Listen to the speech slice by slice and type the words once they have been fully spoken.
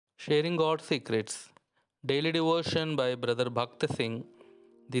Sharing God's Secrets. Daily Devotion by Brother Bhakta Singh.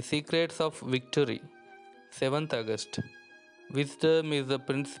 The Secrets of Victory. 7th August. Wisdom is the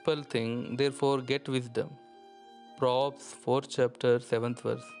principal thing, therefore get wisdom. Proverbs 4th chapter 7th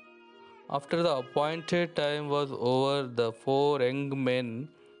verse. After the appointed time was over, the four young men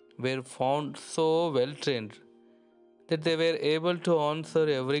were found so well trained that they were able to answer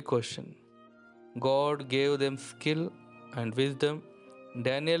every question. God gave them skill and wisdom.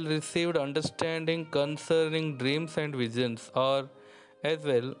 Daniel received understanding concerning dreams and visions, or as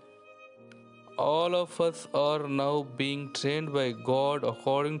well, all of us are now being trained by God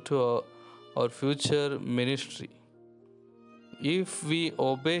according to our future ministry. If we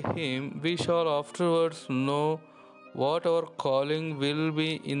obey Him, we shall afterwards know what our calling will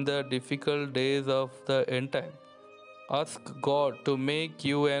be in the difficult days of the end time. Ask God to make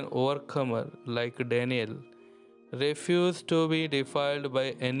you an overcomer like Daniel. Refuse to be defiled by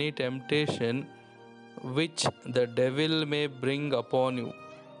any temptation which the devil may bring upon you.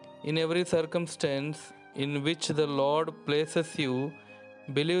 In every circumstance in which the Lord places you,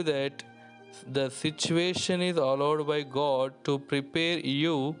 believe that the situation is allowed by God to prepare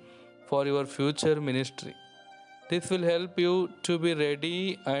you for your future ministry. This will help you to be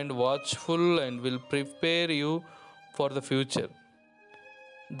ready and watchful and will prepare you for the future.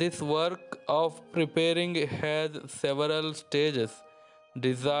 This work of preparing has several stages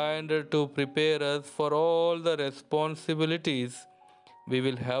designed to prepare us for all the responsibilities we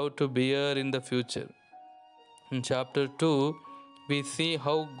will have to bear in the future. In chapter 2, we see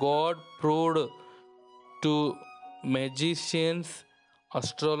how God proved to magicians,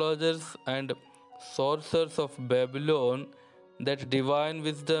 astrologers, and sorcerers of Babylon that divine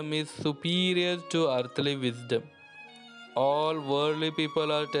wisdom is superior to earthly wisdom. All worldly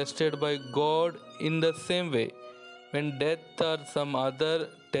people are tested by God in the same way. When death or some other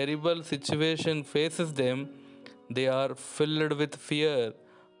terrible situation faces them, they are filled with fear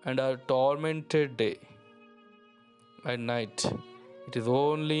and are tormented day and night. It is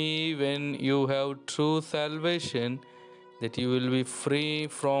only when you have true salvation that you will be free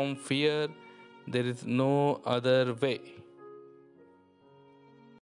from fear. There is no other way.